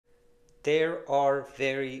There are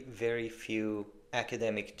very, very few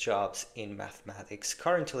academic jobs in mathematics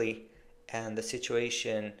currently, and the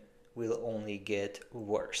situation will only get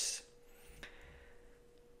worse.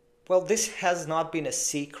 Well, this has not been a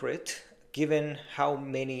secret given how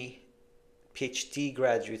many PhD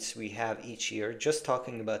graduates we have each year, just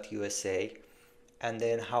talking about USA, and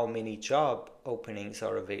then how many job openings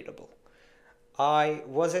are available. I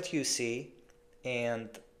was at UC, and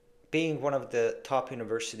being one of the top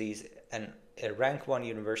universities and a rank one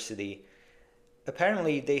university,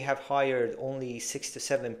 apparently they have hired only 6 to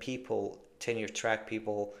 7 people, tenure track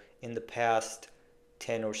people, in the past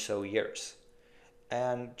 10 or so years.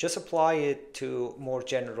 And just apply it to more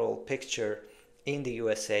general picture in the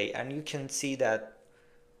USA, and you can see that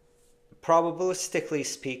probabilistically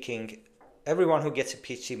speaking, everyone who gets a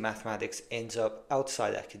PhD in mathematics ends up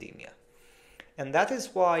outside academia. And that is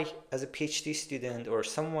why, as a PhD student or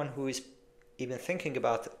someone who is even thinking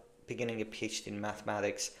about beginning a PhD in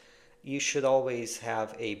mathematics, you should always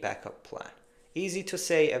have a backup plan. Easy to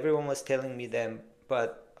say, everyone was telling me them,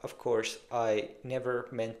 but of course, I never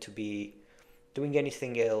meant to be doing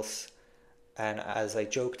anything else. And as I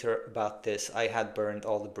joked about this, I had burned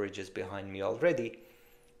all the bridges behind me already.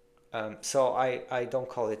 So I don't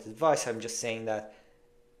call it advice. I'm just saying that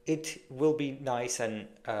it will be nice and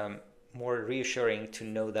more reassuring to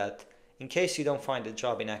know that in case you don't find a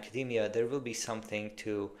job in academia, there will be something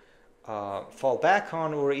to fall back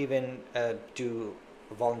on, or even do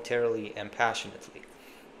voluntarily and passionately.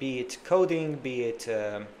 Be it coding, be it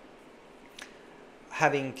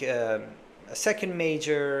having a second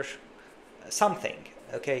major, something.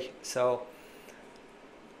 Okay, so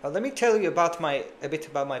let me tell you about a bit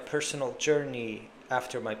about my personal journey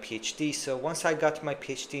after my PhD. So once I got my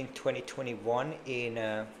PhD in 2021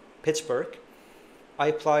 in Pittsburgh, I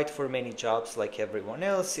applied for many jobs like everyone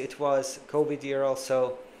else. It was COVID year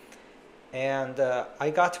also, and I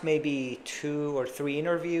got maybe 2 or 3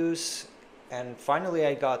 interviews, and finally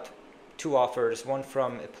I got 2 offers, one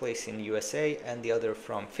from a place in USA and the other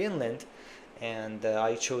from Finland, and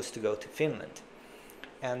I chose to go to Finland.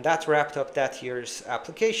 And that wrapped up that year's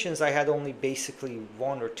applications. I had only basically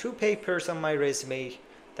 1 or 2 papers on my resume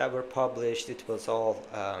that were published. It was all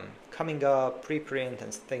coming up, preprint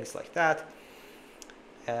and things like that.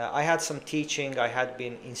 I had some teaching. I had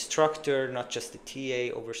been instructor, not just a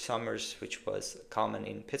TA, over summers, which was common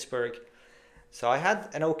in Pittsburgh. So I had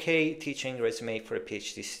an okay teaching resume for a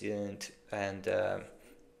PhD student, and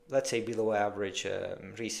let's say below average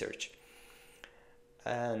research.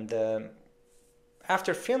 And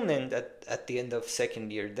after Finland, at the end of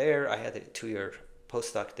second year there, I had a 2-year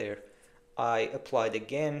postdoc there. I applied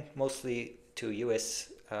again, mostly to US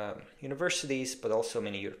universities, but also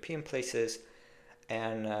many European places.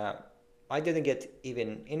 And I didn't get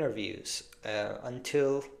even interviews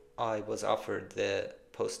until I was offered the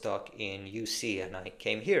postdoc in UC, and I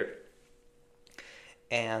came here.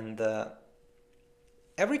 And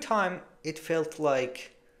every time it felt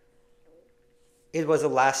like it was a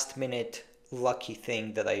last minute lucky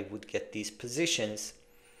thing that I would get these positions.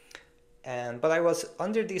 But I was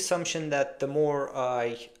under the assumption that the more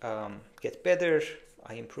I get better,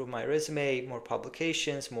 I improve my resume, more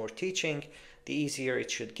publications, more teaching, the easier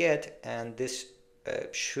it should get, and this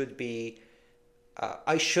should be,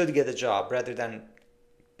 I should get a job rather than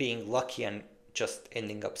being lucky and just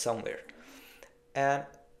ending up somewhere. And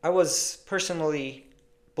I was personally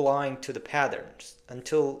blind to the patterns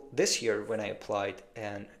until this year when I applied,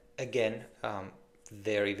 and again,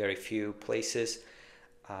 very, very few places,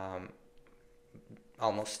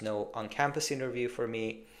 almost no on-campus interview for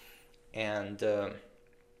me, and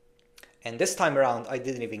this time around I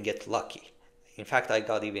didn't even get lucky. In fact, I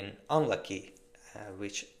got even unlucky,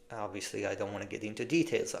 which obviously I don't want to get into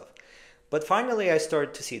details of. But finally I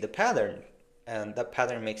started to see the pattern, and that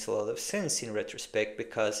pattern makes a lot of sense in retrospect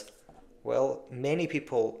because, well, many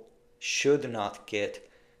people should not get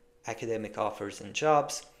academic offers and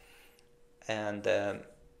jobs, and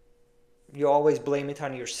you always blame it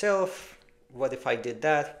on yourself. What if I did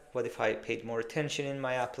that? What if I paid more attention in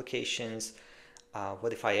my applications?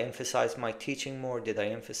 What if I emphasized my teaching more? Did I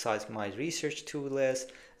emphasize my research too less?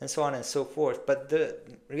 And so on and so forth. But the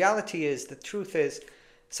reality is, the truth is,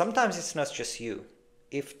 sometimes it's not just you.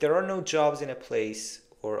 If there are no jobs in a place,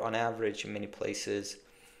 or on average in many places,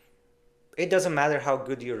 it doesn't matter how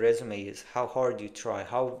good your resume is, how hard you try,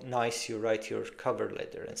 how nice you write your cover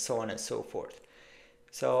letter, and so on and so forth.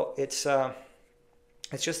 So it's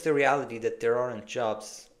just the reality that there aren't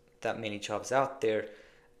that many jobs out there.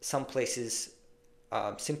 Some places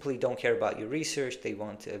simply don't care about your research. They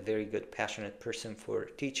want a very good, passionate person for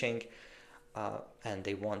teaching, and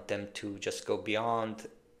they want them to just go beyond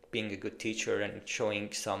being a good teacher and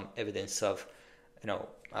showing some evidence of,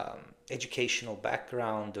 educational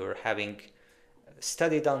background, or having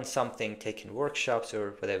studied on something, taken workshops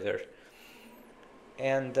or whatever.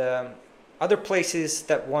 And other places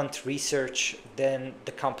that want research, then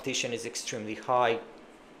the competition is extremely high.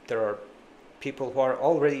 There are people who are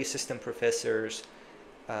already assistant professors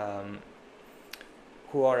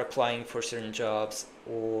who are applying for certain jobs,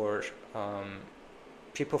 or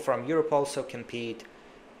people from Europe also compete.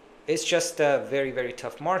 It's just a very, very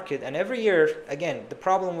tough market. And every year, again, the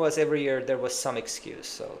problem was every year there was some excuse.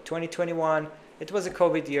 So 2021, it was a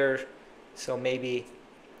COVID year, so maybe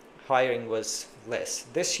hiring was less.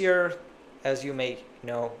 This year, as you may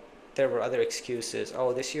know, there were other excuses.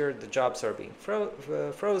 Oh, this year the jobs are being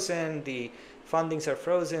frozen, the fundings are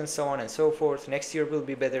frozen, so on and so forth. Next year will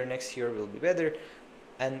be better, next year will be better.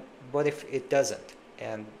 And what if it doesn't?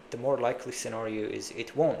 And the more likely scenario is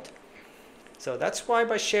it won't. So that's why,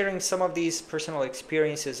 by sharing some of these personal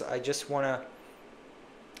experiences, I just want to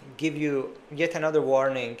give you yet another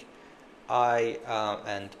warning.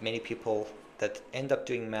 And many people that end up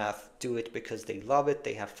doing math do it because they love it,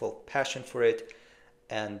 they have full passion for it,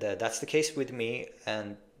 and that's the case with me.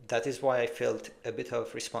 And that is why I felt a bit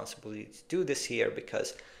of responsibility to do this here,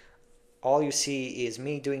 because all you see is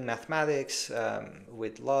me doing mathematics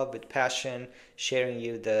with love, with passion, sharing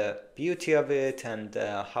you the beauty of it, and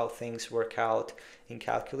how things work out in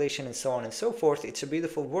calculation and so on and so forth. It's a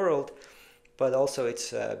beautiful world, but also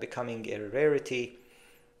it's becoming a rarity.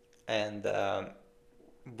 And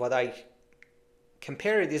what I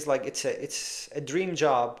compare it is like it's a dream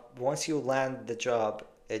job. Once you land the job,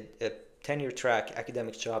 a tenure track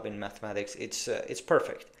academic job in mathematics, it's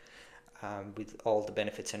perfect. With all the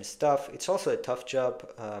benefits and stuff. It's also a tough job,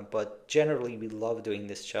 but generally we love doing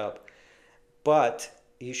this job. But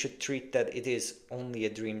you should treat that it is only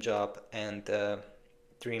a dream job, and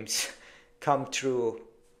dreams come true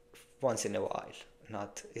once in a while.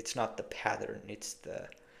 It's not the pattern, it's the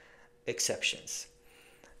exceptions.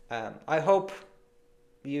 I hope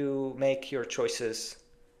you make your choices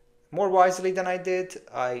more wisely than I did.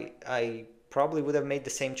 I probably would have made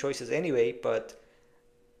the same choices anyway, but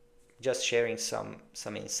just sharing some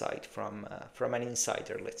insight from an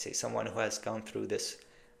insider, let's say, someone who has gone through this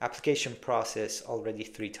application process already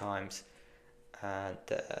 3 times, and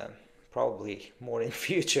probably more in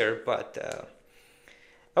future. But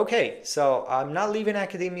okay, so I'm not leaving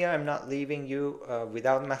academia, I'm not leaving you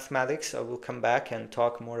without mathematics. I will come back and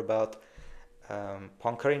talk more about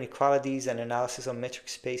Poincare inequalities and analysis of metric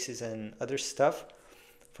spaces and other stuff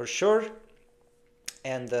for sure.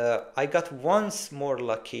 And I got once more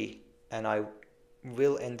lucky, and I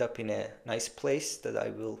will end up in a nice place that I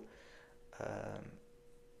will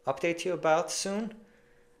update you about soon.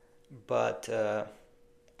 But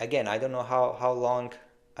again, I don't know how long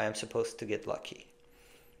I am supposed to get lucky.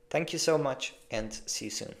 Thank you so much, and see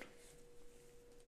you soon.